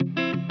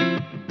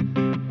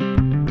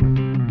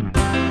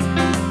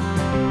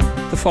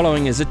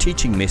following is a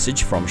teaching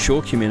message from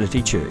Shore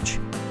Community Church.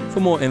 For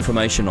more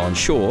information on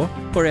Shore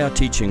or our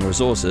teaching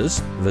resources,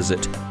 visit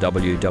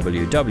www.shore.org.nz.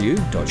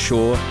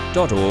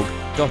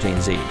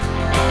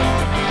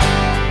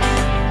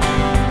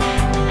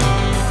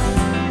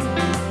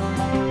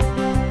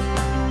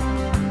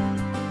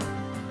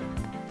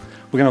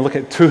 We're going to look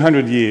at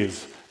 200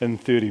 years in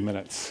 30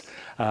 minutes.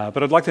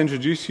 But I'd like to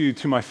introduce you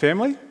to my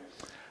family.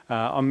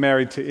 I'm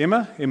married to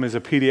Emma. Emma's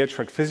a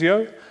paediatric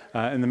physio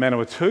in the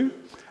Manawatu.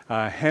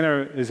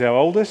 Hannah is our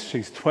oldest.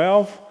 She's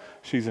 12.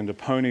 She's into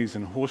ponies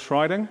and horse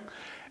riding.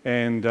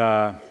 And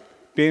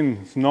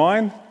Ben's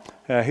 9.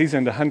 He's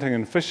into hunting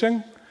and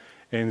fishing.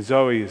 And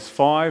Zoe is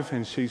 5,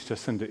 and she's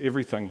just into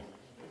everything.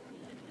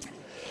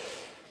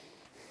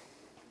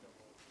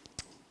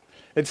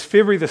 It's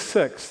February the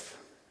 6th.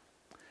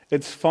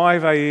 It's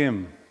 5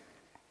 a.m.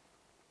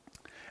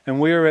 And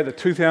we're at the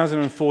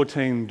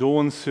 2014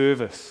 dawn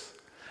service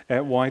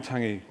at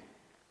Waitangi.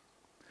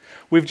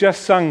 We've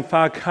just sung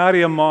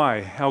Whakaria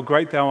Mai, How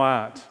Great Thou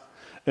Art,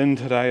 in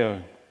Te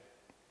Reo.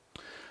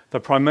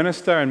 The Prime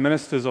Minister and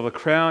Ministers of the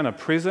Crown are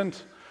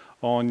present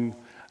on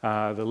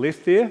the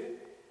left there.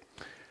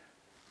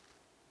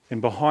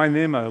 And behind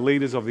them are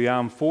leaders of the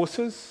armed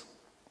forces.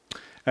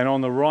 And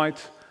on the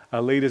right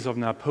are leaders of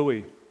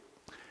Ngāpuhi.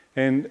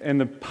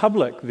 And the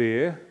public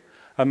there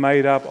are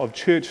made up of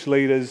church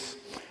leaders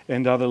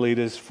and other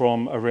leaders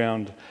from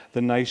around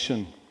the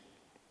nation.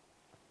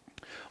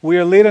 We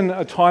are led in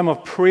a time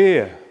of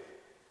prayer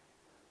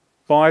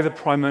by the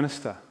Prime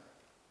Minister,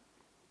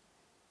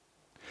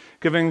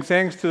 giving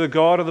thanks to the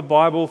God of the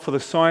Bible for the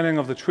signing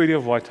of the Treaty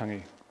of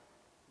Waitangi,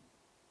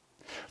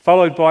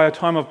 followed by a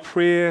time of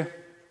prayer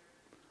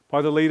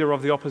by the Leader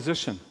of the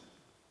Opposition,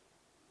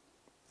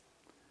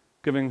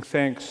 giving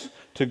thanks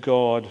to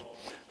God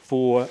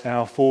for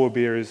our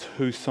forebears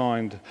who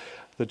signed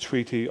the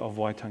Treaty of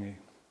Waitangi.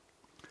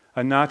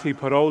 A Ngāti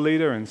Parou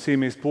leader and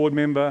CMS board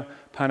member,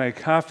 Pane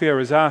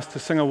Kawhia, is asked to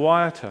sing a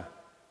waiata.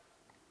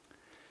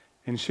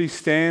 And she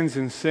stands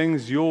and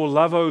sings, Your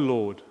love, O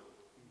Lord,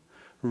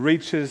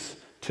 reaches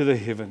to the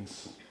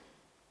heavens.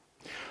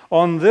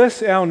 On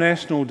this, our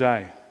national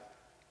day,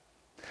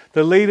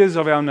 the leaders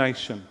of our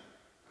nation,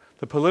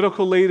 the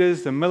political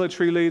leaders, the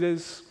military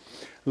leaders,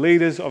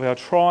 leaders of our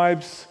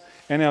tribes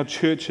and our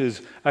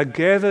churches are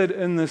gathered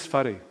in this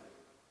whare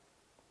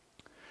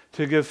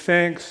to give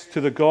thanks to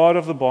the God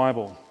of the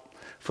Bible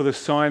for the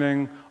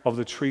signing of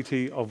the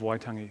Treaty of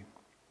Waitangi.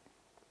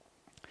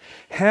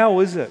 How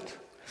is it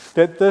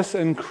that this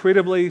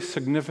incredibly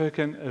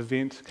significant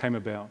event came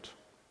about?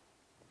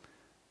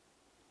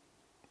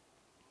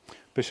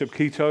 Bishop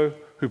Kito,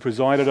 who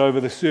presided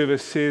over the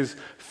service, says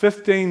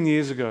 15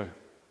 years ago,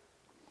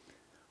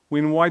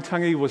 when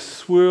Waitangi was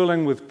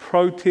swirling with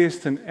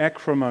protest and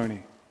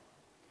acrimony,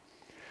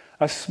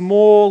 a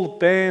small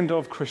band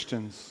of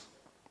Christians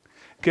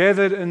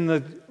gathered in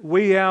the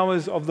wee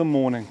hours of the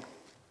morning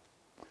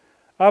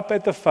up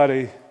at the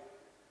whare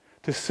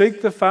to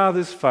seek the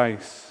Father's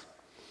face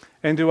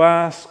and to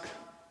ask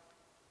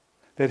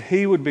that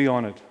He would be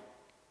honoured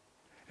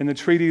and the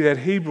treaty that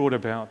He brought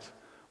about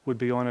would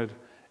be honoured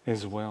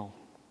as well.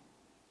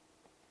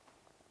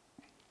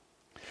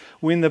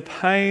 When the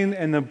pain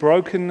and the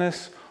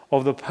brokenness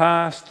of the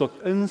past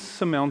looked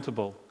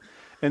insurmountable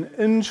and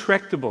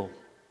intractable,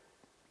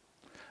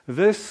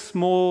 this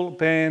small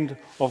band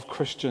of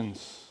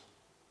Christians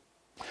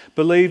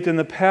believed in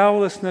the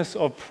powerlessness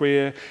of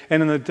prayer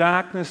and in the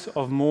darkness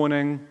of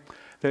mourning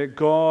that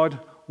God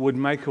would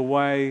make a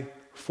way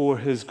for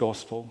His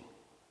gospel.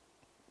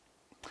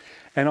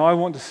 And I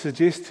want to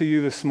suggest to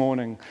you this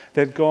morning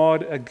that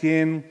God,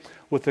 again,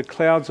 with the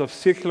clouds of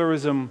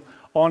secularism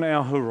on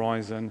our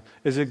horizon,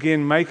 is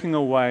again making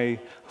a way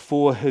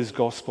for His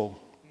gospel.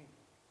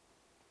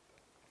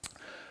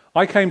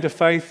 I came to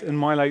faith in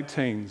my late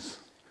teens.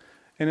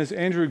 And is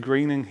Andrew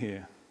Greening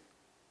here?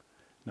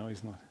 No,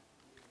 he's not.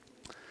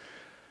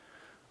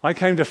 I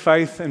came to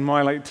faith in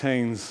my late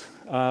teens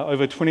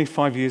over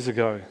 25 years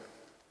ago.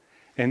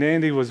 And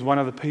Andy was one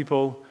of the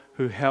people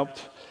who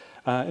helped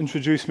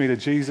introduce me to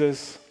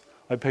Jesus.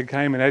 I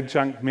became an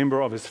adjunct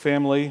member of his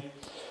family,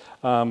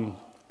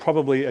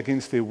 probably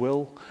against their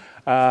will.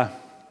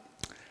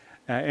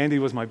 Andy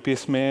was my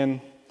best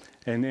man.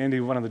 And Andy,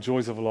 one of the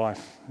joys of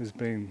life, has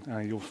been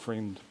your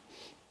friend.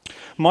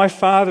 My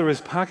father is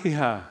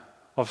Pākehā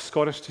of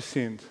Scottish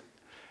descent,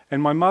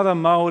 and my mother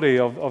Māori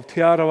of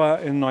Te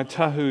Arawa and Ngāi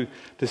Tahu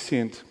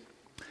descent.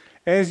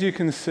 As you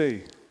can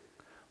see,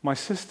 my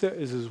sister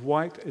is as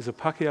white as a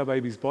Pākehā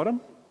baby's bottom,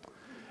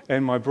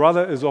 and my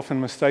brother is often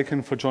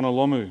mistaken for John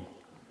Olomu.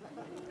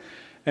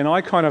 And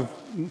I kind of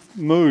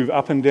move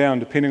up and down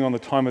depending on the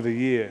time of the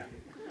year.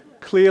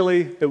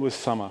 Clearly, it was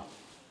summer.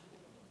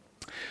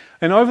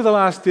 And over the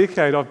last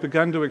decade, I've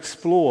begun to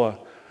explore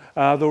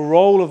the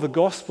role of the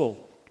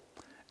gospel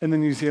in the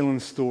New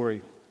Zealand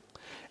story.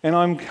 And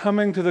I'm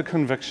coming to the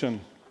conviction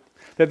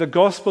that the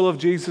gospel of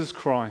Jesus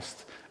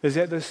Christ is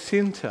at the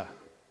centre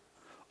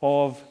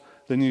of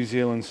the New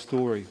Zealand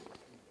story.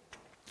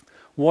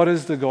 What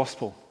is the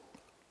gospel?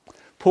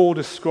 Paul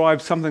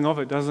describes something of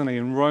it, doesn't he,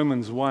 in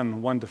Romans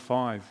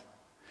 1:1-5.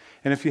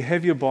 And if you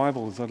have your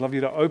Bibles, I'd love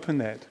you to open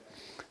that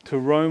to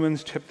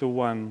Romans chapter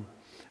 1,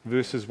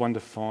 verses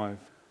 1-5.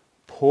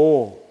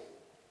 Paul,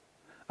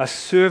 a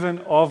servant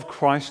of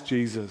Christ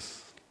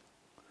Jesus,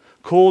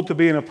 called to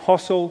be an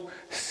apostle,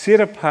 set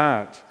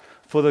apart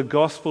for the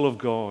gospel of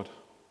God.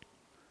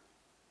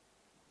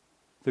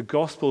 The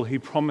gospel he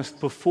promised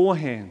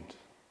beforehand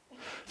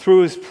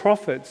through his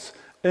prophets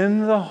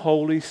in the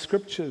Holy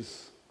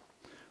Scriptures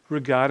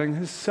regarding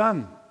his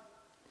Son,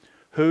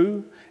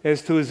 who,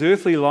 as to his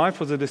earthly life,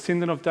 was a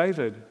descendant of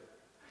David,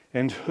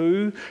 and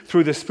who,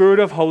 through the Spirit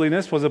of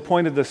holiness, was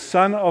appointed the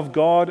Son of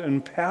God in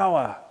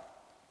power.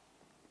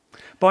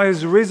 By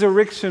his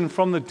resurrection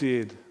from the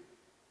dead,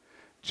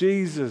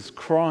 Jesus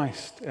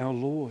Christ our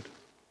Lord.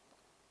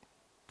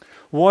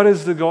 What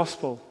is the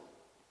gospel?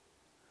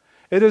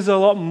 It is a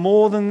lot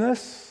more than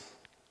this,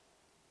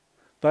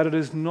 but it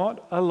is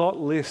not a lot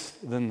less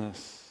than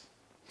this.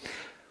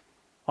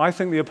 I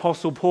think the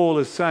Apostle Paul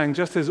is saying,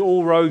 just as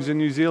all roads in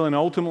New Zealand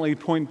ultimately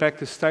point back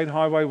to State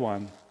Highway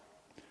 1,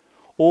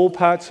 all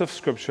parts of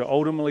Scripture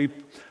ultimately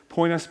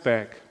point us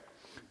back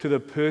to the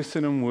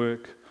person and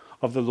work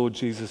of the Lord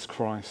Jesus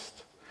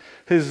Christ.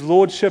 His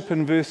lordship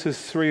in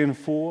verses 3 and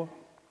 4,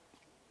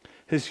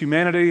 his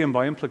humanity and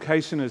by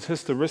implication his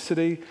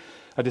historicity,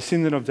 a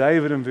descendant of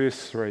David in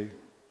verse 3,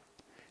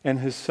 and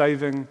his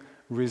saving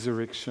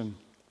resurrection.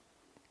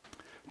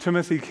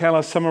 Timothy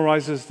Keller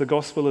summarizes the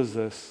gospel as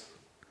this: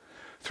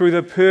 through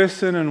the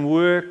person and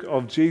work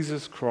of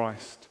Jesus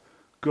Christ,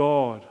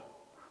 God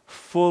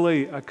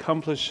fully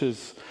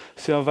accomplishes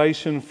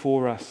salvation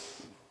for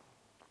us,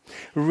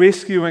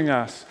 rescuing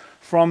us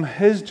from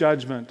his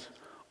judgment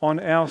on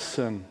our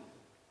sin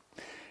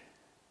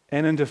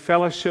and into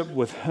fellowship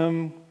with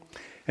him.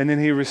 And then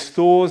he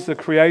restores the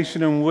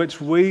creation in which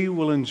we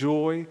will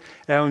enjoy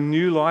our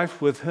new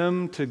life with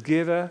him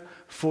together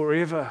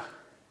forever.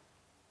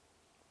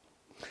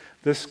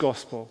 This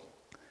gospel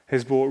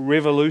has brought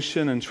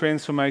revolution and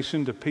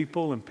transformation to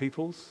people and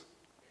peoples,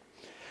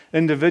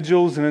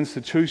 individuals and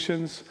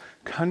institutions,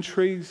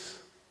 countries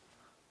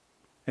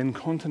and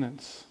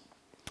continents.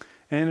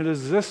 And it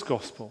is this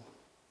gospel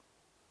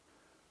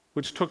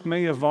which took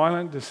me, a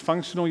violent,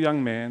 dysfunctional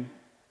young man,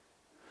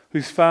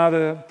 whose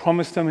father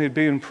promised him he'd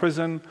be in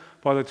prison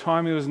by the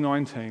time he was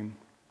 19,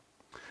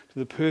 to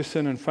the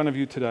person in front of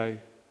you today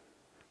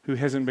who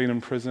hasn't been in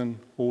prison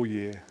all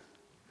year.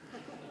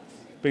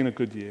 It's been a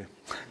good year.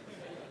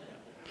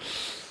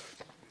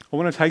 I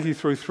want to take you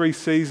through 3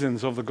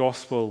 seasons of the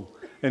gospel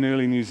in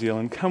early New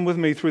Zealand. Come with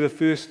me through the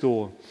first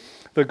door.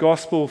 The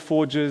gospel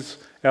forges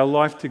our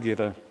life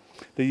together,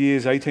 the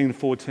years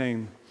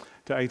 1814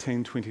 to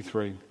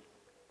 1823.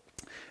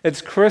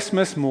 It's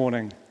Christmas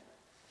morning.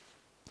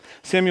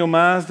 Samuel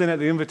Marsden, at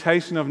the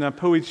invitation of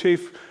Ngāpuhi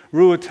Chief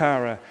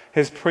Ruatara,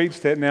 has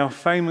preached that now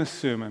famous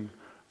sermon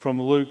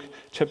from Luke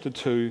chapter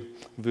 2,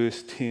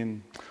 verse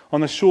 10.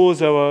 On the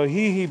shores of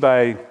Ohihi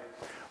Bay,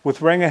 with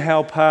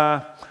Rangahau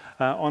Pa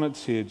on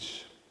its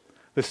edge,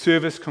 the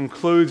service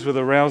concludes with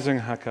a rousing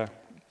haka.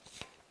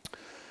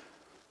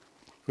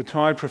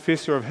 Retired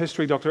Professor of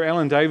History Dr.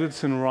 Alan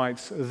Davidson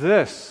writes,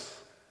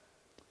 "This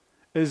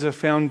is a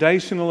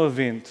foundational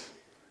event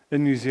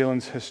in New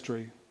Zealand's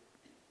history.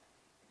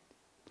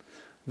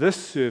 This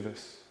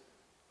service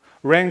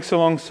ranks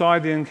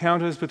alongside the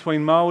encounters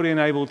between Māori and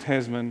Abel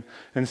Tasman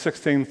in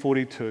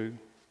 1642,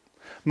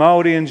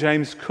 Māori and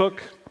James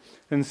Cook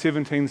in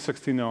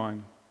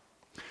 1769,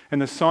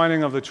 and the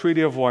signing of the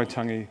Treaty of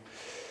Waitangi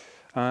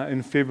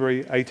in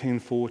February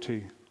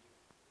 1840.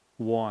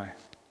 Why?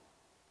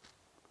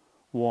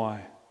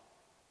 Why?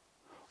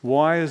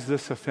 Why is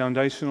this a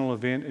foundational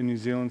event in New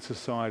Zealand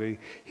society?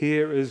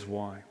 Here is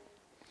why.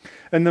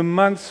 In the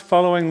months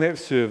following that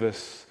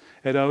service,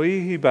 at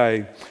Ohihi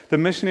Bay, the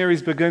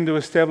missionaries begin to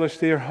establish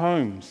their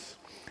homes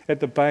at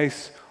the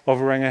base of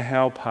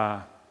Rangahau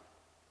Pa.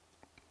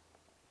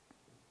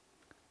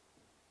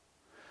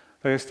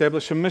 They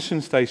establish a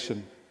mission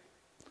station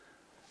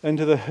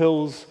into the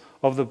hills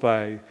of the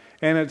bay,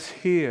 and it's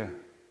here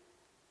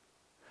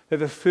that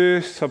the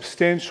first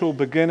substantial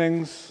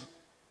beginnings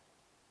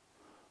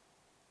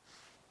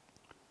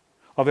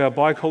of our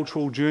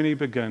bicultural journey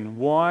begin.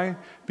 Why?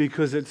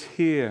 Because it's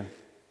here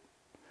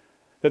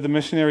that the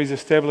missionaries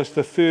established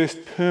the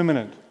first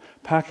permanent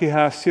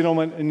Pākehā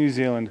settlement in New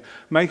Zealand,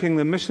 making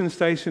the mission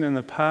station in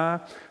the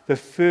Pa the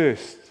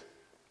first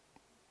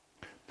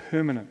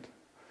permanent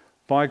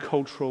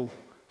bicultural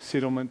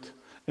settlement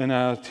in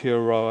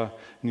Aotearoa,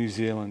 New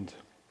Zealand.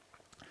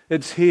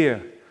 It's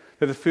here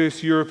that the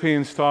first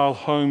European-style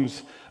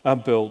homes are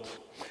built.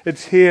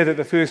 It's here that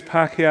the first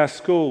Pākehā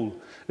school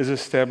is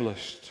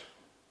established.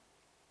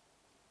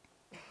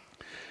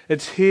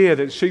 It's here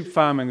that sheep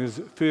farming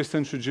is first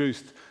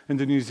introduced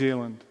into New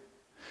Zealand.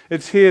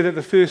 It's here that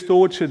the first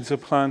orchards are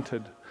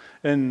planted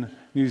in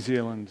New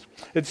Zealand.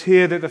 It's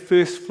here that the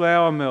first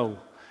flour mill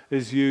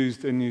is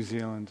used in New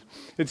Zealand.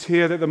 It's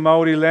here that the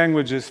Māori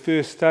language is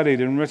first studied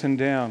and written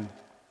down.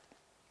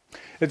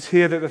 It's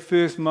here that the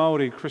first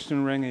Māori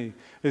Christian rangi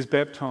is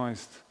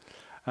baptised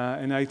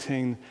in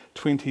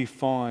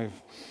 1825.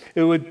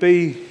 It would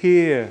be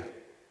here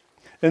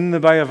in the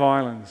Bay of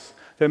Islands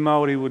that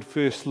Māori would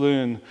first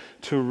learn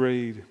to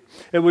read.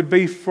 It would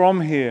be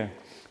from here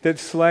that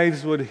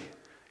slaves would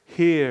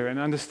hear and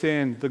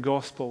understand the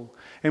gospel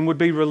and would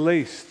be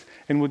released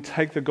and would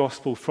take the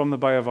gospel from the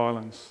Bay of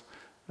Islands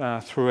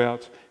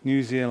throughout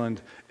New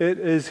Zealand. It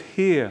is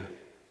here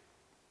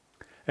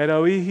at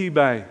Oihi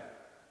Bay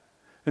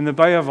in the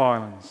Bay of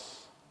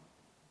Islands,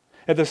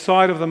 at the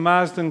side of the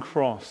Marsden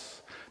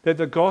Cross, that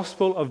the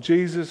gospel of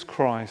Jesus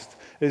Christ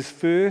is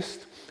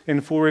first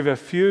and forever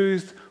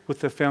fused with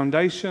the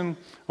foundation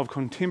of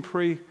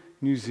contemporary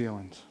New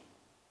Zealand.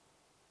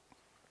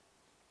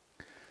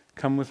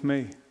 Come with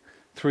me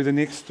through the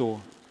next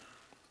door.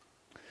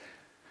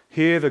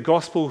 Here the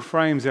gospel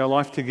frames our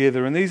life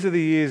together, and these are the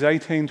years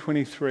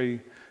 1823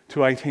 to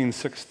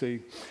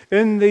 1860.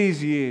 In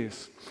these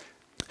years,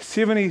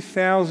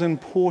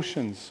 70,000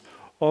 portions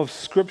of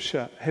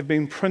Scripture have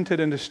been printed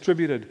and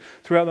distributed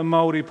throughout the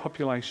Māori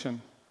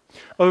population.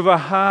 Over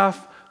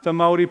half the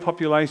Māori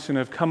population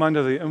have come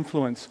under the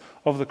influence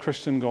of the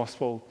Christian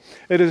gospel.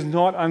 It is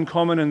not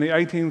uncommon in the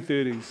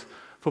 1830s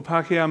for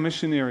Pākehā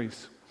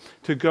missionaries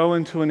to go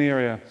into an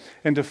area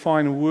and to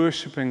find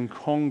worshipping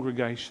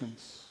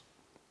congregations.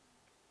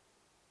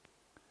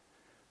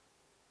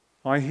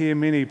 I hear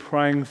many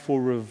praying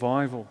for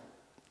revival,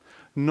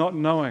 not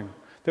knowing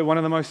that one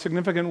of the most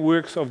significant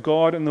works of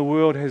God in the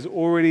world has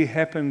already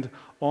happened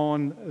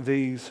on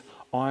these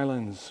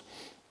islands.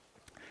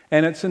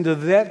 And it's into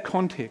that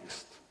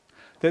context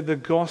that the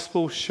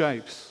gospel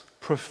shapes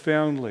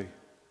profoundly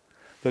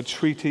the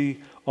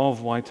Treaty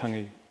of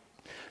Waitangi.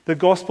 The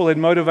gospel had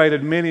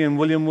motivated many in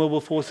William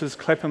Wilberforce's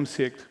Clapham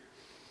sect,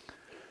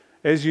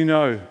 as you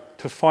know,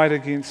 to fight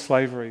against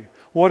slavery.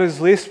 What is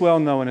less well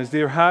known is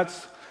their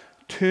hearts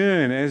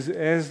turn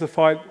as the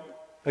fight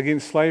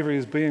against slavery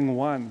is being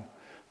won,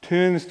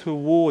 turns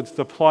towards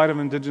the plight of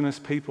Indigenous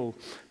people,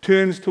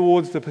 turns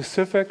towards the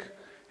Pacific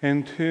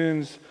and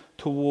turns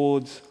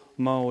towards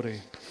Māori.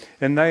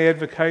 And they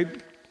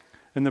advocate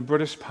in the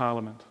British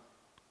Parliament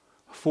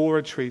for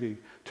a treaty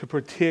to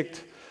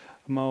protect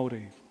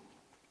Māori.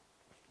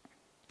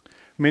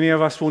 Many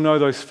of us will know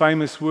those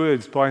famous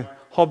words by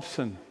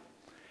Hobson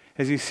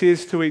as he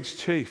says to each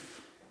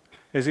chief,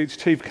 as each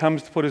chief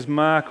comes to put his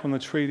mark on the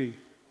treaty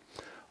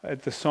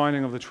at the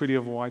signing of the Treaty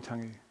of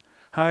Waitangi.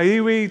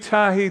 Haiwi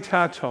tahi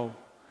tātou,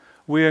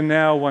 we are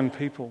now one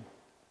people.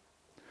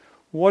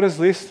 What is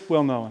less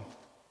well known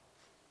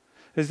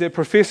is that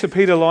Professor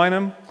Peter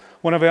Lynham,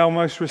 one of our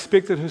most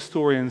respected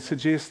historians,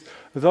 suggests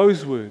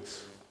those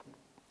words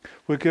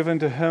were given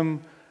to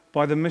him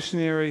by the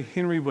missionary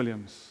Henry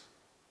Williams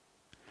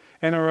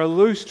and are a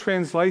loose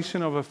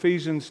translation of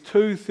Ephesians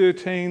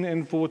 2:13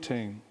 and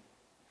 14.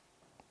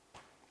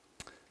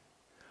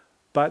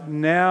 But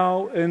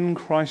now in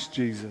Christ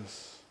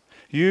Jesus,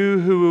 you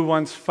who were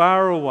once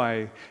far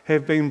away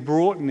have been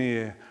brought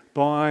near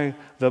by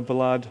the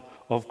blood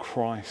of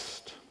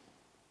Christ.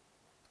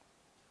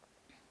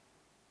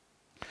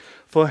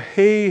 For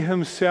he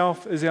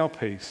himself is our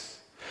peace,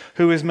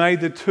 who has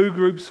made the two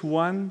groups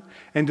one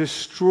and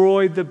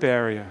destroyed the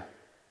barrier,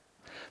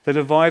 the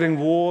dividing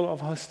wall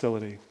of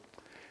hostility.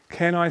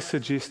 Can I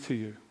suggest to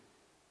you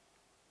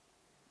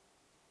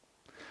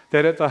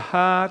that at the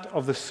heart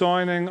of the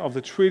signing of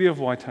the Treaty of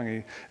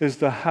Waitangi is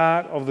the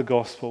heart of the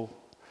gospel,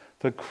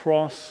 the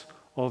cross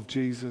of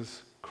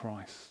Jesus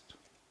Christ?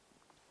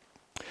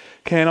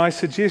 Can I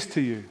suggest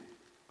to you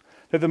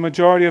that the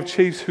majority of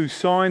chiefs who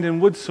signed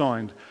and would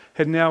sign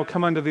had now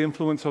come under the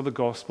influence of the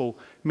gospel,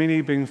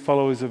 many being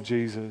followers of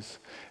Jesus,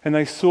 and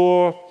they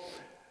saw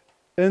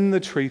in the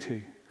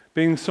treaty,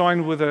 being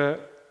signed with a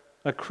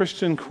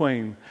Christian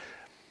queen,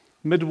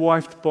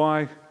 midwifed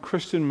by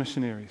Christian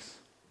missionaries,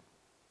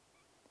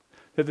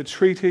 that the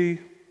treaty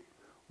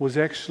was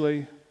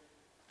actually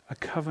a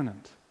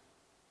covenant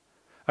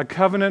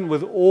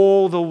with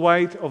all the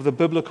weight of the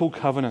biblical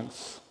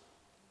covenants.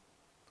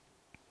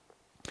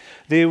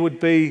 There would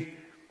be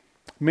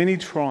many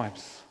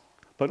tribes,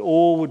 but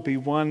all would be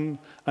one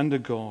under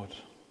God.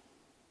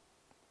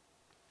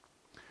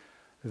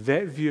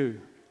 That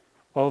view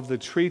of the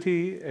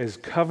treaty as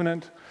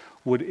covenant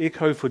would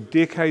echo for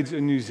decades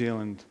in New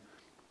Zealand.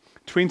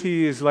 20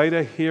 years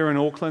later, here in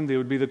Auckland, there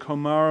would be the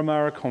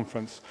Kaumaramara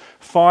Conference.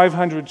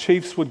 500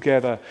 chiefs would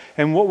gather,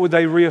 and what would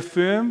they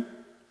reaffirm?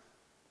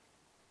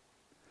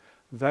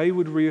 They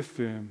would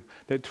reaffirm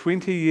that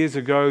 20 years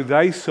ago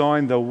they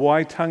signed the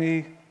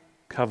Waitangi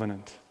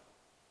Covenant.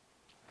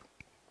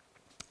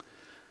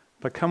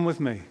 But come with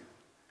me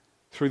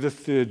through the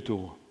third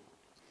door.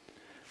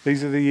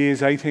 These are the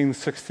years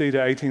 1860 to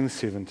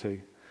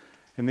 1870,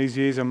 and these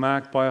years are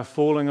marked by a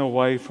falling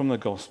away from the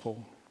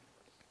gospel.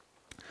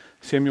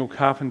 Samuel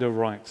Carpenter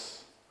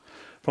writes,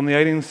 from the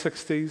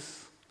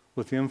 1860s,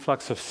 with the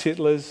influx of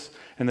settlers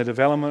and the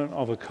development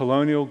of a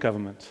colonial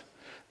government,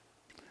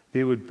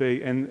 there would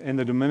be, and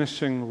the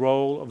diminishing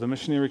role of the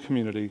missionary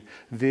community,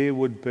 there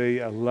would be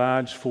a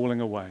large falling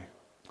away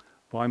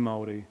by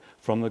Māori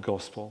from the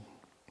gospel.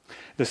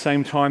 At the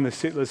same time, the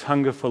settlers'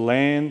 hunger for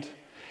land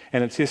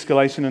and its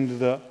escalation into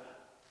the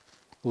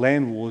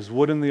land wars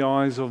would, in the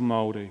eyes of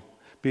Māori,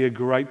 be a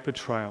great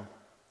betrayal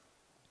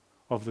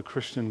of the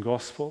Christian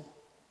gospel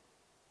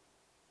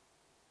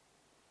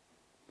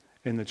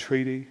and the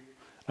treaty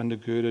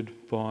undergirded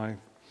by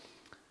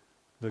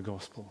the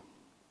gospel.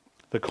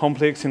 The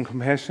complex and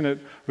compassionate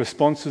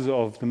responses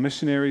of the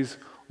missionaries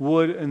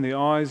would, in the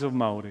eyes of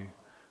Māori,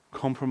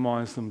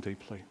 compromise them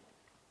deeply.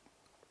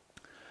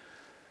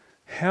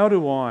 How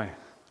do I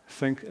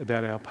think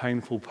about our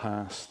painful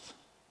past?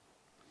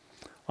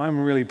 I'm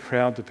really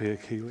proud to be a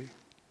Kiwi.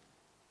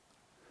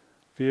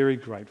 Very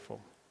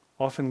grateful.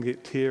 Often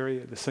get teary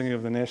at the singing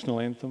of the national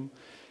anthem,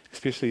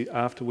 especially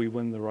after we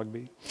win the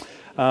rugby.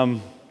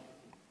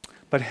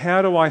 But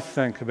how do I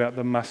think about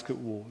the Muscat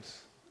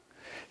Wars?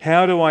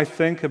 How do I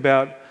think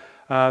about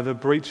the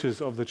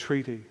breaches of the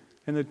treaty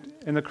and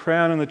the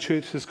Crown and the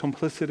Church's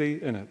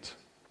complicity in it?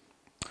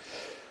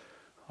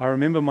 I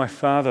remember my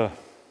father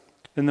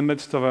in the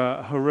midst of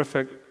a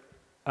horrific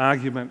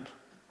argument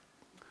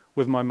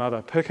with my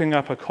mother, picking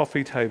up a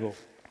coffee table,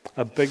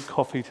 a big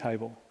coffee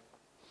table,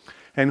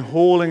 and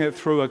hauling it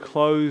through a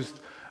closed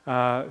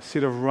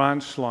set of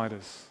ranch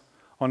sliders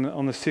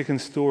on the second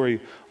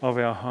story of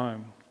our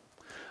home.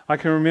 I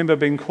can remember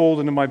being called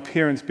into my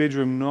parents'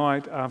 bedroom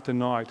night after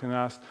night and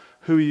asked,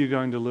 "Who are you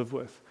going to live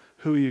with?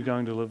 Who are you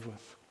going to live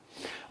with?"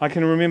 I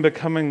can remember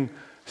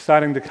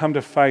starting to come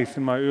to faith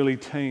in my early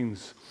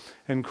teens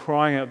and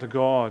crying out to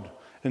God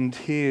in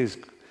tears,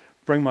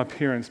 bring my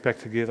parents back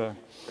together,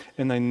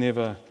 and they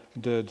never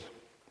did.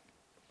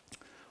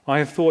 I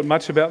have thought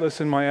much about this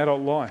in my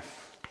adult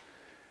life,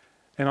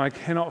 and I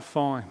cannot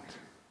find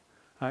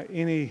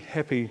any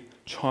happy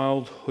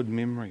childhood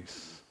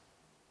memories.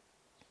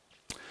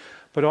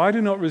 But I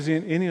do not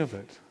resent any of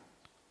it,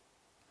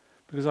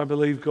 because I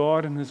believe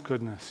God in His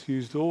goodness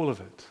used all of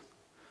it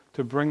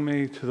to bring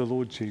me to the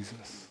Lord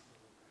Jesus,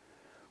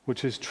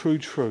 which is true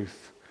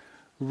truth,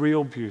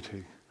 real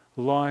beauty,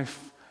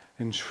 life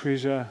and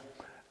treasure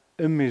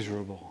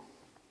immeasurable.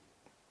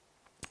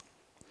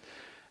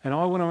 And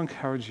I want to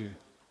encourage you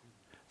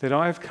that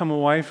I have come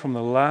away from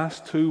the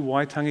last 2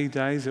 Waitangi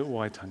days at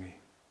Waitangi,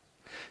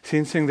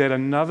 sensing that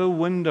another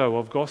window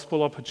of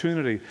gospel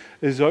opportunity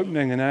is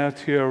opening in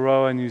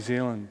Aotearoa, New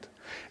Zealand.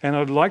 And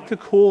I'd like to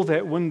call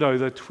that window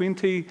the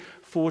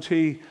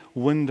 2040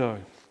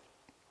 window.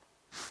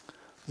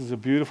 This is a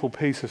beautiful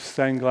piece of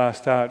stained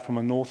glass art from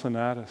a Northern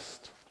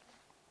artist.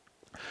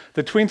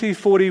 The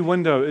 2040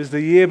 window is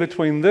the year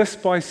between this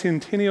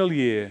bicentennial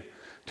year,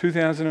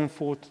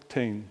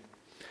 2014,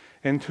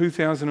 and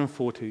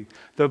 2040,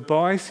 the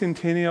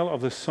bicentennial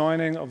of the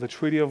signing of the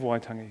Treaty of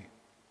Waitangi.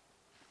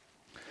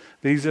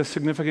 These are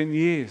significant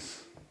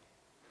years.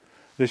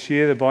 This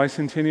year, the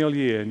bicentennial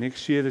year.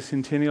 Next year, the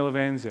centennial of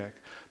Anzac,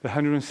 the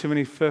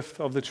 175th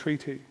of the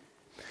treaty.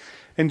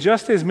 And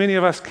just as many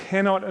of us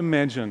cannot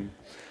imagine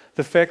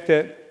the fact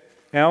that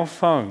our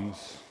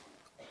phones,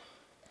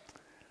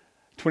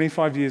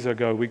 25 years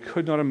ago, we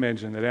could not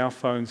imagine that our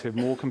phones have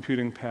more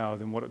computing power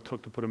than what it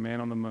took to put a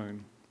man on the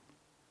moon.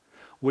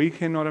 We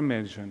cannot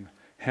imagine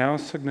how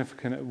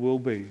significant it will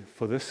be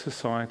for this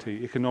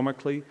society,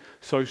 economically,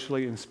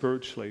 socially, and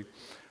spiritually,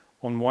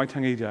 on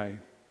Waitangi Day,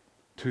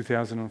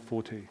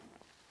 2040.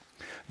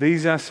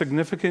 These are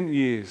significant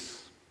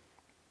years.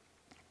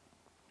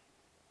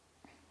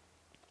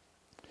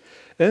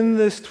 In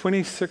this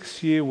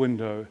 26-year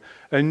window,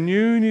 a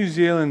new New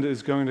Zealand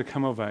is going to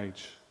come of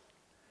age.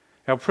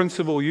 Our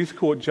principal youth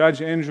court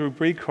judge, Andrew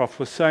Beecroft,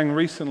 was saying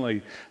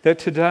recently that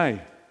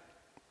today,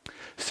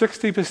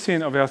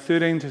 60% of our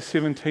 13 to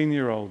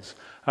 17-year-olds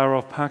are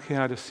of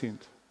Pākehā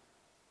descent.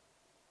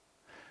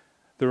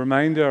 The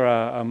remainder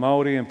are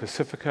Māori and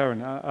Pacifica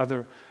and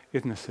other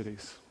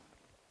ethnicities.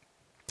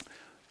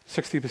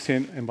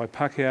 60% and by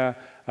Pākehā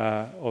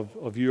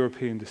of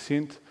European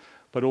descent,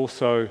 but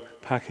also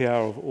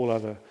Pākehā of all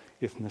other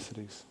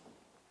ethnicities.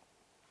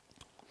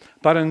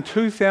 But in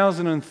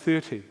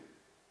 2030,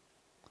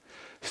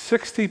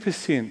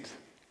 60%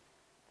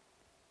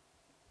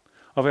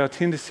 of our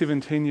 10 to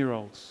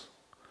 17-year-olds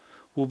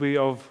will be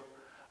of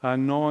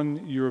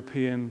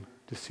non-European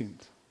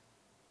descent.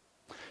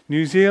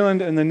 New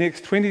Zealand in the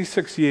next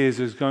 26 years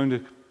is going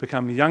to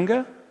become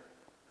younger,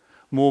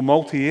 more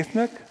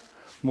multi-ethnic,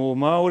 more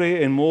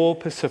Māori and more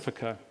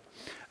Pacifica.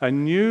 A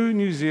new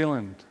New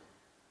Zealand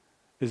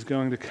is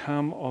going to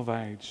come of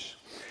age.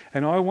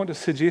 And I want to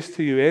suggest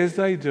to you, as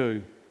they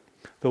do,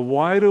 the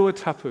Wairua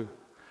Tapu,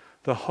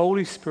 the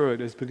Holy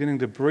Spirit is beginning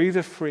to breathe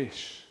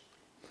afresh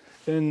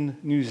in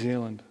New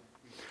Zealand.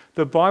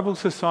 The Bible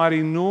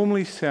Society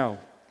normally sell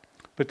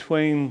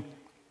between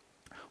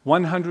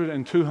 100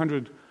 and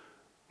 200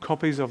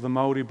 copies of the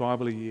Māori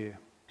Bible a year.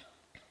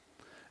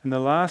 In the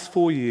last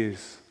 4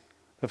 years,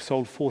 they've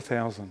sold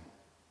 4,000.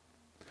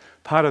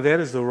 Part of that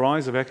is the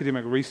rise of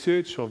academic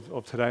research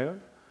of Te Reo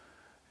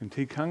and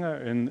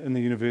tikanga in the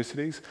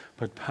universities,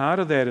 but part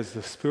of that is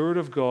the Spirit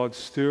of God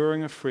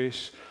stirring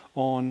afresh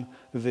on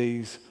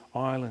these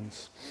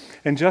islands.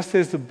 And just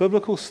as the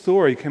biblical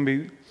story can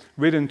be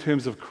read in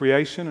terms of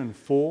creation and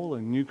fall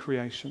and new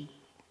creation,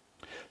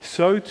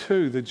 so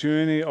too the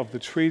journey of the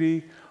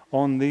treaty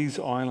on these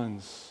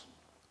islands.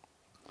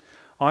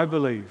 I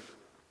believe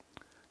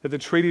that the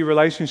treaty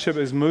relationship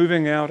is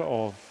moving out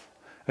of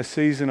a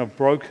season of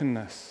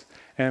brokenness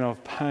and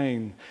of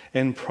pain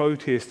and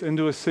protest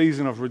into a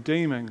season of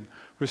redeeming,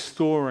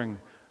 restoring,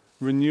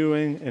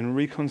 renewing, and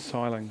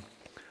reconciling.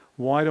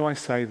 Why do I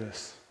say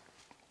this?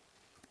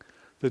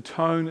 The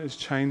tone is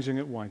changing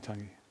at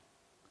Waitangi.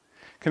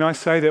 Can I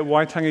say that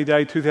Waitangi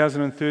Day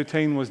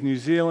 2013 was New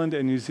Zealand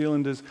and New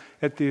Zealanders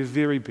at their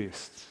very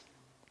best?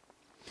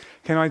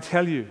 Can I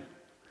tell you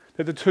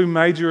that the two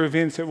major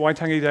events at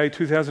Waitangi Day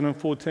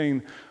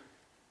 2014,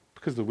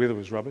 because the weather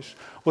was rubbish,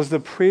 was the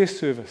prayer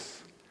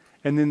service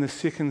and then the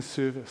second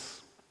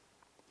service.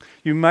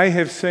 You may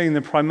have seen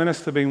the Prime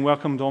Minister being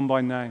welcomed on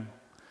by name.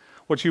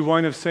 What you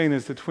won't have seen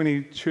is the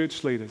 20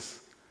 church leaders,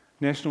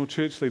 national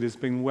church leaders,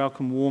 being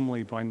welcomed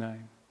warmly by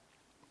name.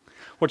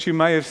 What you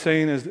may have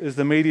seen is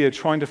the media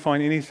trying to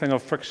find anything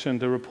of friction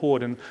to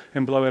report and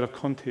blow out of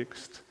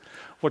context.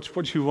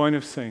 What you won't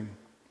have seen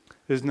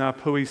is Ngā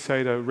Pui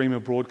say to Rima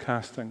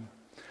Broadcasting,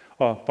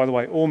 oh, by the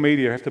way, all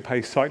media have to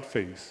pay site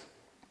fees.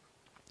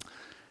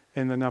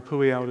 And the Ngā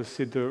Pui elders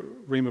said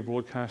to Rima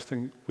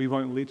Broadcasting, we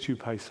won't let you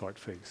pay site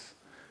fees.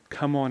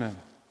 Come on in.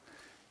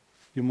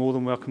 You're more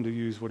than welcome to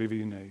use whatever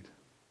you need.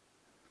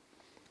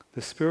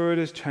 The spirit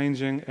is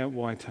changing at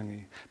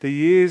Waitangi. The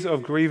years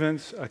of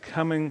grievance are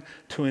coming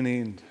to an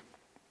end.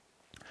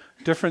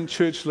 Different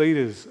church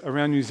leaders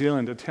around New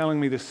Zealand are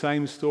telling me the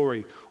same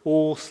story,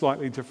 all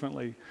slightly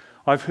differently.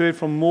 I've heard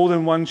from more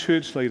than one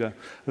church leader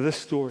this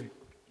story.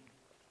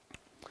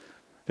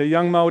 The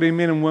young Māori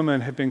men and women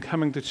have been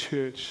coming to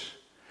church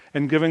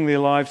and giving their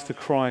lives to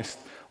Christ.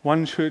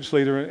 One church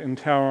leader in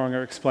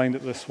Tauranga explained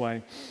it this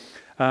way.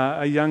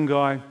 A young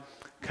guy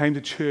came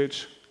to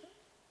church,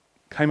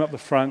 came up the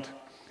front,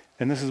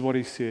 and this is what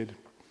he said.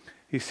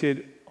 He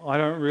said, I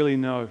don't really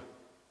know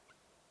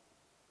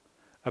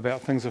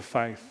about things of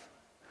faith,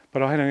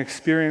 but I had an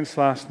experience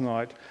last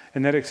night,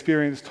 and that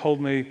experience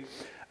told me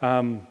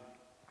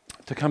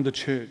to come to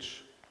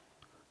church.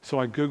 So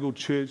I Googled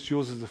church.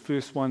 Yours is the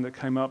first one that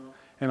came up,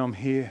 and I'm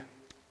here.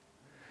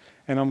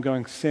 And I'm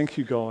going, thank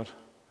you, God.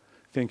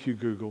 Thank you,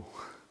 Google.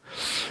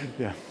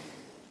 Yeah.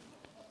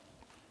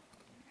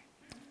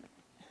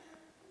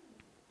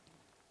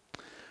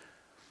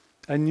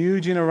 A new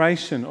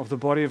generation of the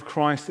body of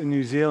Christ in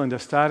New Zealand are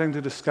starting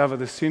to discover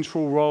the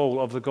central role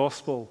of the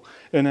gospel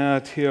in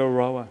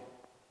Aotearoa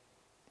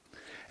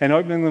and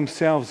opening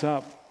themselves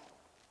up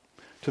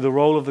to the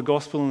role of the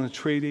gospel in the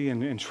treaty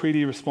and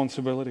treaty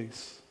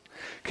responsibilities.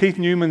 Keith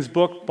Newman's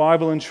book,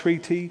 Bible and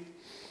Treaty,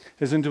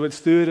 is into its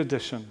third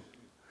edition.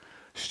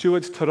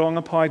 Stuart's Te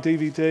Rongapai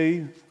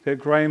DVD that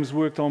Graham's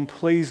worked on,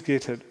 please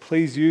get it,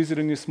 please use it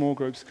in your small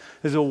groups,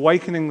 is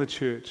awakening the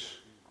church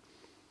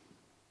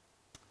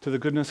to the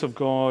goodness of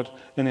God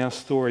in our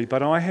story.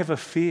 But I have a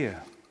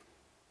fear.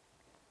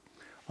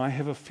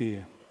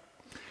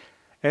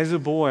 As a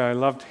boy, I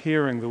loved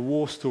hearing the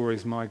war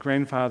stories my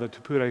grandfather,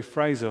 Tupure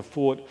Fraser,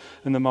 fought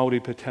in the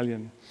Māori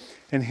battalion.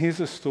 And here's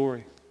a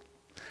story.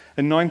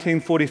 In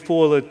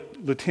 1944,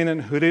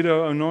 Lieutenant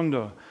Hurero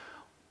Onondo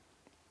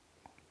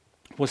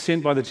was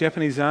sent by the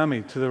Japanese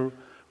army to the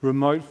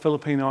remote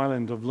Philippine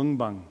island of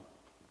Lungbang.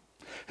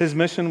 His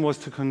mission was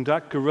to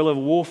conduct guerrilla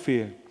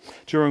warfare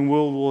during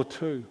World War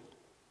II.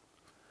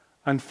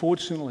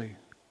 Unfortunately,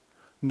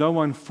 no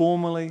one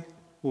formally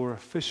or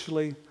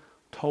officially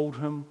told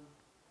him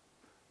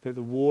that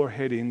the war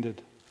had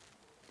ended.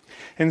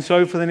 And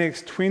so for the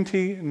next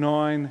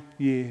 29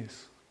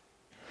 years,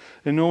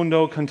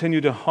 Onondo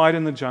continued to hide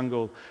in the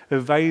jungle,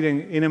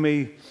 evading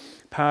enemy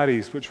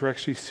parties, which were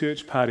actually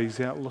search parties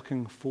out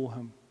looking for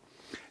him.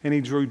 And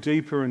he drew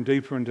deeper and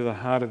deeper into the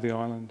heart of the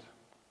island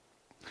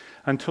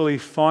until he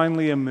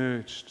finally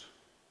emerged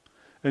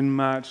in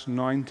March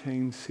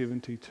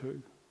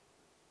 1972.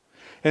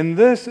 And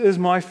this is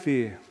my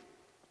fear,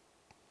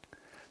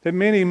 that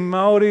many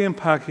Māori and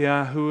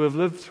Pākehā who have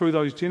lived through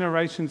those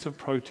generations of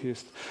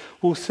protest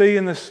will see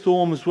in the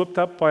storms whipped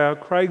up by our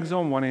Craigs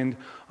on one end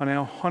and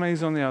our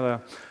Honeys on the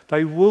other,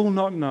 they will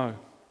not know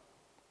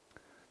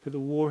that the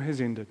war has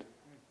ended.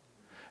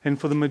 And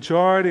for the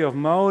majority of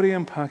Māori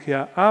and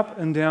Pākehā up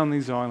and down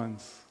these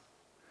islands,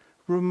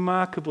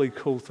 remarkably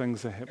cool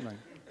things are happening.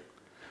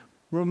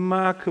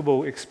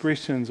 Remarkable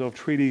expressions of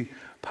treaty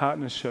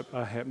partnership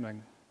are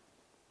happening.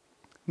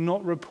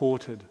 Not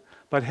reported,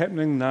 but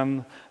happening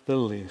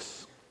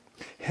nonetheless.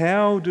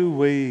 How do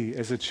we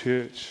as a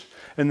church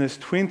in this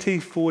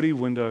 2040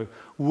 window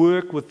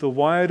work with the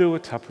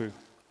Wairua Tapu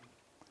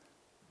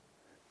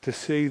to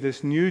see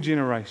this new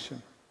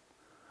generation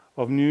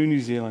of New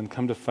Zealand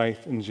come to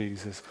faith in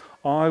Jesus?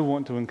 I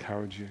want to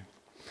encourage you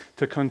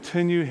to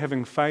continue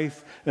having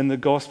faith in the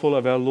gospel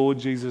of our Lord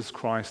Jesus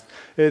Christ.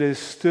 It is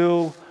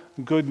still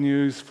good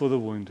news for the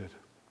wounded.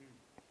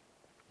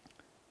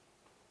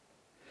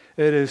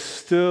 It is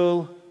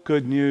still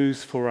good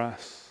news for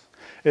us.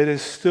 It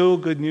is still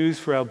good news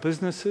for our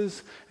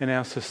businesses and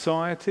our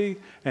society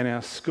and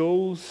our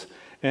schools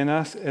and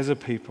us as a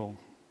people.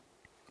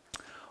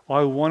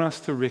 I want us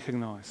to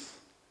recognize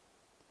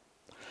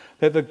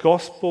that the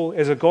gospel,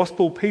 as a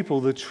gospel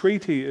people, the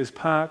treaty is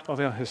part of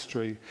our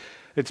history.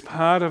 It's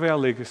part of our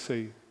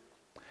legacy.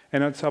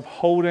 And its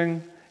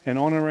upholding and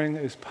honouring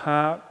is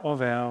part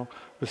of our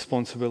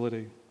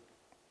responsibility.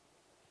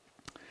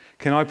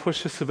 Can I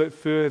push this a bit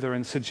further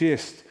and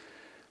suggest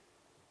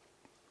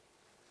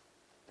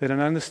that an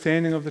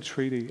understanding of the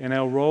treaty and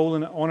our role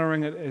in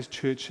honouring it as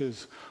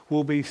churches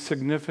will be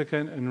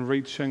significant in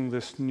reaching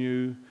this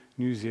new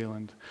New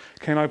Zealand?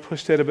 Can I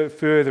push that a bit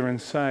further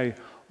and say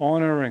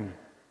honouring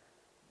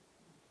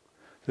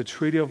the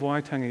Treaty of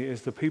Waitangi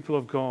as the people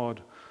of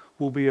God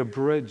will be a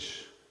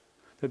bridge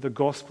that the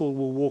gospel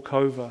will walk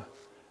over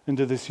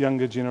into this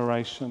younger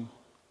generation?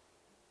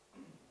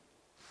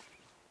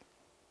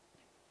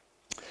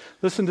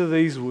 Listen to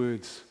these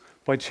words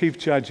by Chief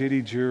Judge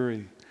Eddie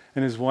Jury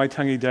in his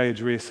Waitangi Day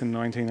address in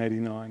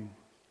 1989.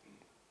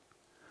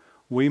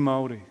 We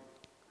Māori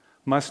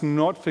must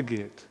not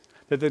forget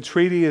that the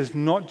treaty is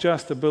not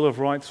just a Bill of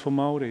Rights for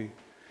Māori,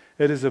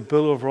 it is a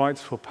Bill of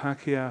Rights for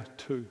Pākehā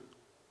too.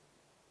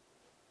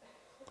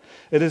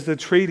 It is the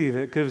treaty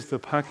that gives the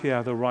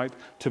Pākehā the right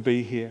to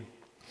be here.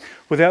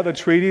 Without the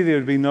treaty, there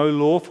would be no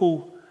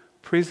lawful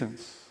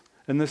presence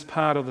in this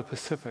part of the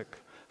Pacific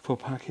for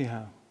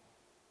Pākehā.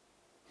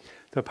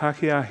 The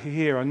Pākehā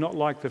here are not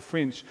like the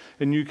French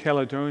in New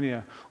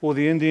Caledonia or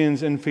the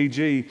Indians in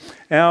Fiji.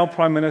 Our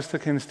Prime Minister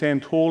can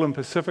stand tall in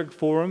Pacific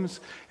forums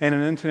and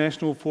in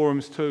international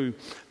forums too,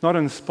 not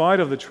in spite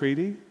of the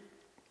treaty,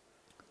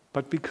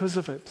 but because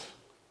of it.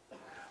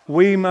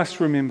 We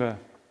must remember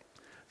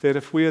that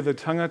if we are the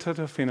tangata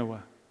te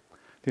whenua,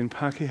 then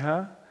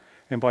Pākehā,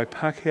 and by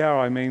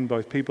Pākehā I mean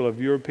both people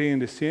of European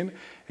descent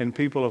and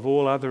people of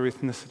all other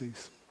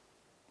ethnicities,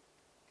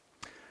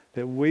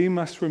 that we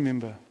must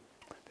remember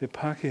that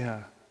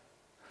Pākehā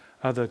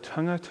are the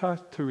tangata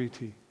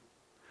tiriti,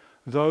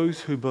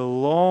 those who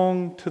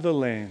belong to the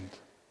land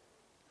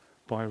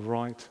by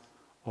right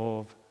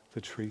of the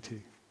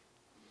treaty.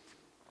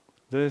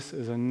 This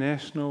is a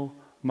national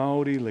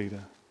Māori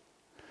leader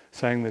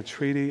saying the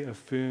treaty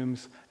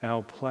affirms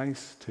our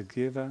place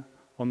together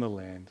on the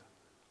land.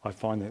 I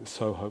find that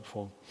so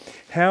hopeful.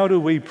 How do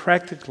we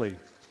practically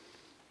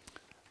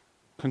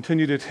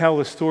continue to tell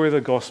the story of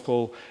the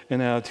gospel in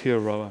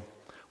Aotearoa?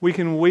 We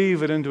can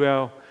weave it into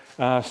our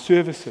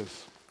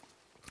services.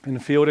 In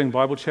Fielding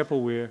Bible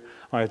Chapel, where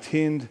I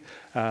attend,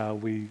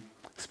 we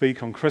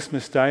speak on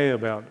Christmas Day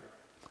about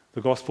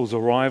the gospel's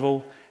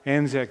arrival,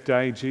 Anzac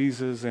Day,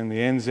 Jesus and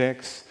the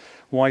Anzacs,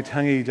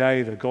 Waitangi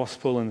Day, the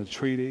gospel and the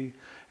treaty.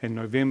 In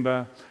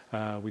November,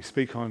 we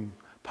speak on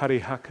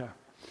Parihaka.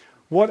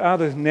 What are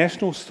the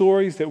national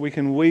stories that we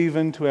can weave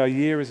into our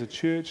year as a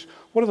church?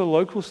 What are the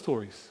local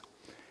stories?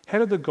 How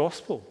did the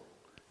gospel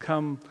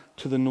come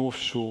to the North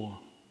Shore?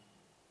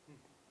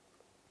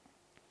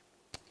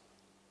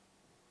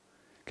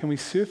 Can we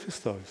surface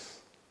those,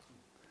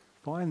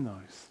 find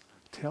those,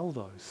 tell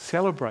those,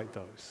 celebrate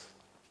those?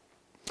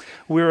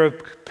 We're a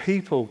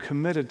people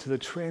committed to the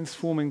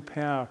transforming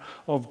power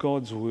of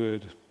God's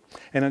Word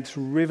and its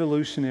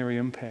revolutionary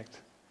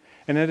impact.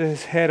 And it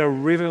has had a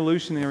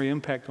revolutionary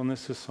impact on this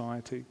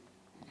society.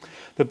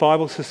 The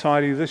Bible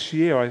Society this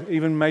year,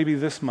 even maybe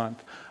this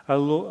month, are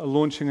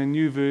launching a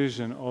new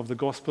version of the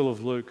Gospel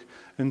of Luke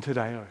in Te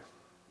Reo.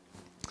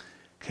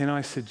 Can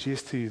I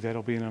suggest to you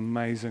that'll be an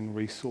amazing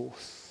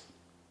resource?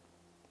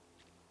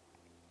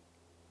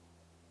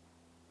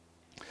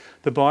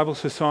 The Bible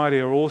Society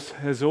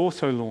has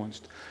also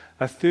launched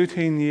a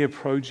 13-year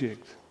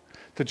project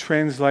to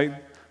translate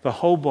the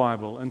whole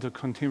Bible into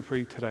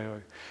contemporary Te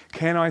Reo.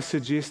 Can I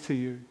suggest to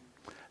you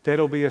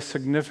that'll be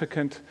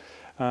significant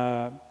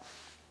for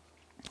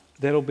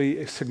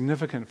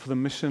the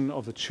mission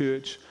of the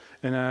church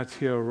in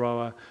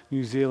Aotearoa,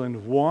 New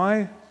Zealand.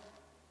 Why?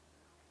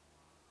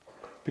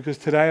 Because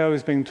Te Reo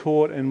is being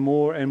taught in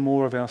more and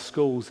more of our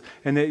schools,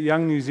 and that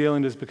young New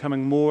Zealand is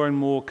becoming more and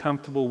more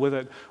comfortable with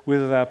it,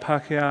 whether they're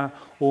Pākehā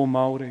or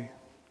Māori.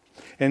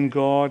 And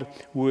God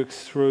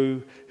works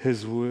through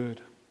His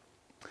Word.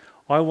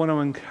 I want to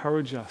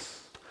encourage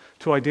us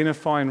to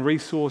identify and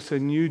resource a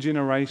new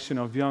generation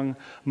of young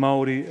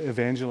Māori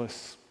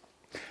evangelists.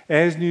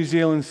 As New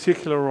Zealand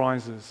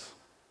secularizes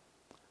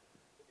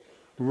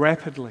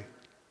rapidly,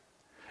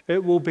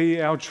 it will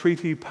be our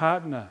treaty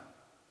partner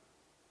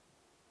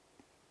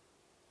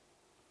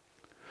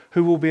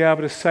who will be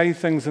able to say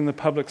things in the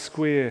public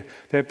square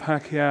that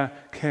Pākehā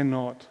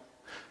cannot.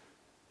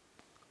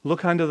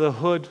 Look under the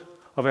hood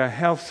of our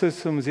health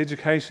systems,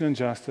 education and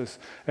justice,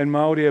 and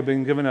Māori are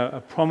being given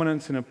a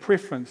prominence and a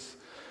preference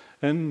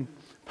in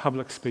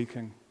public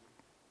speaking.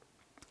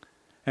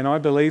 And I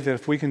believe that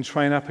if we can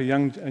train up a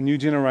new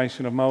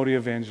generation of Māori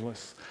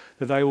evangelists,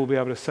 that they will be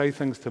able to say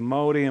things to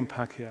Māori and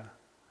Pākehā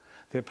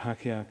that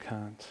Pākehā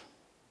can't.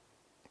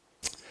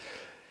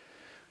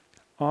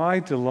 I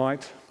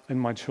delight in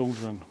my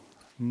children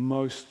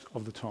most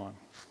of the time.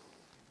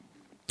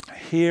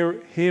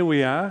 Here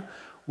we are.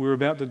 We're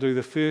about to do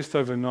the first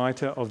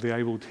overnighter of the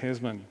Abel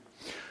Tasman.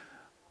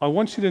 I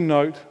want you to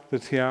note the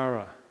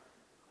tiara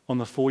on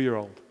the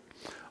 4-year-old.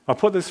 I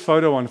put this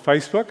photo on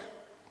Facebook,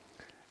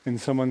 And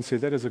someone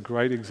said, that is a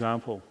great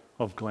example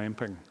of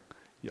glamping.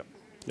 Yep.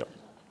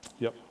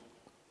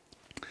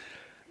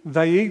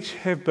 They each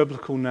have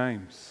biblical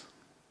names.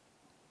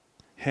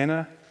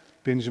 Hannah,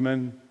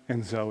 Benjamin,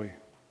 and Zoe.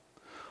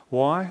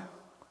 Why?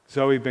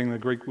 Zoe being the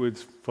Greek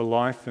words for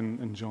life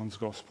in John's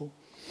Gospel.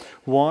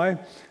 Why?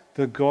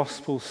 The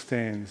Gospel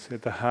stands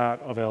at the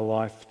heart of our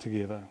life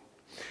together.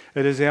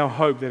 It is our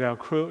hope that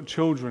our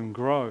children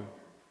grow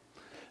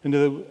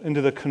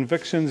into the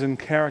convictions and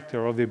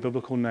character of their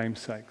biblical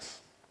namesakes.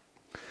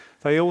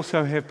 They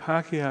also have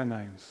Pākehā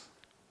names,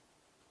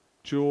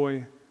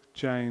 Joy,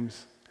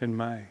 James, and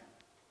May,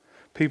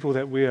 people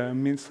that we are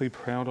immensely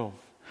proud of.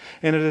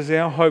 And it is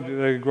our hope that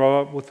they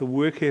grow up with the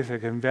work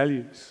ethic and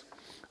values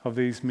of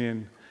these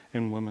men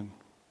and women.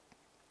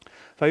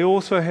 They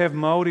also have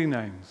Māori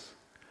names,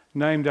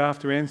 named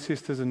after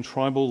ancestors and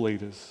tribal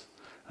leaders,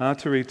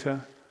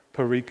 Atarita,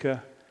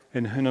 Parika,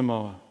 and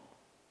Hinemoa.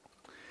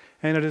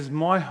 And it is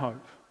my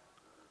hope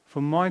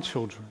for my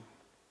children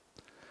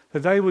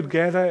that they would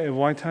gather at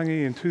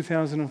Waitangi in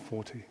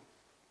 2040.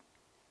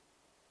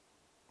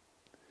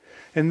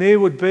 And there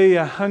would be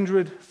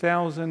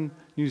 100,000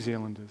 New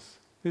Zealanders.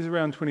 There's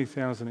around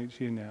 20,000 each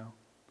year now.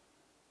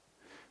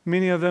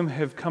 Many of them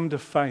have come to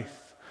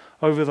faith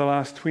over the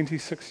last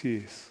 26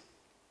 years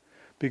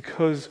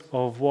because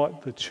of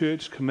what the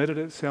church committed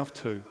itself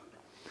to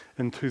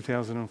in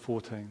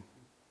 2014.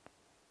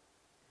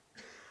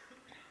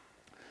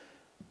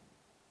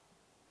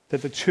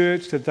 That the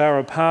church that they're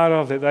a part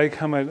of, that they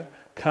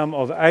come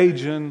of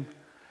age in,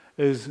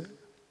 has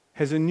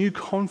a new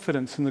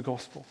confidence in the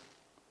gospel,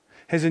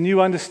 has a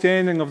new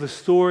understanding of the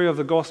story of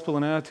the gospel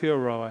in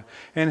Aotearoa,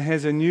 and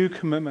has a new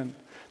commitment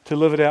to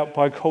live it out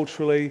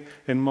biculturally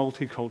and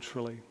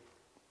multiculturally.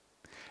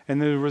 And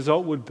the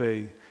result would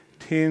be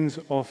tens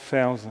of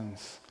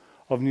thousands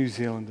of New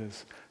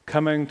Zealanders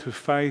coming to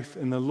faith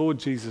in the Lord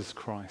Jesus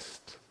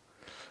Christ.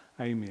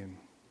 Amen.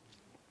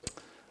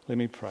 Let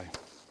me pray.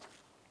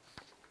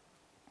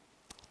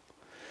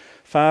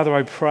 Father,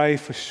 I pray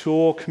for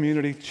Shore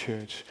Community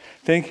Church.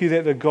 Thank you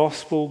that the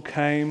gospel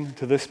came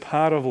to this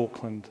part of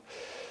Auckland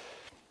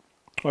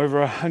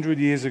over 100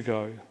 years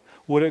ago.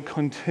 Would it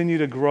continue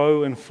to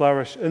grow and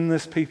flourish in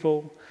this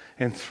people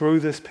and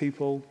through this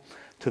people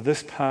to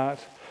this part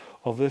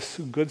of this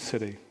good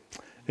city?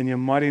 In your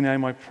mighty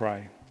name I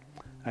pray.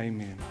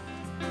 Amen.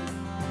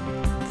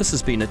 This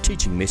has been a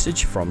teaching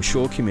message from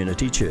Shore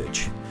Community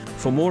Church.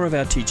 For more of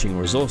our teaching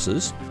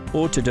resources,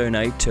 or to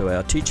donate to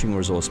our teaching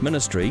resource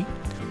ministry,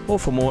 or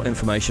for more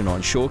information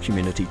on Shore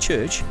Community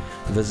Church,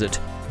 visit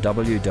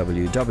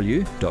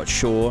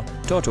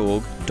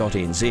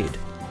www.shore.org.nz.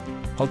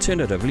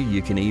 Alternatively,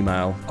 you can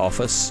email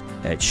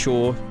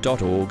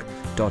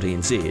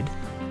office@shore.org.nz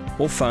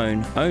or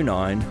phone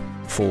 09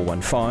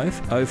 415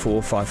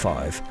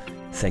 0455.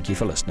 Thank you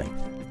for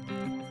listening.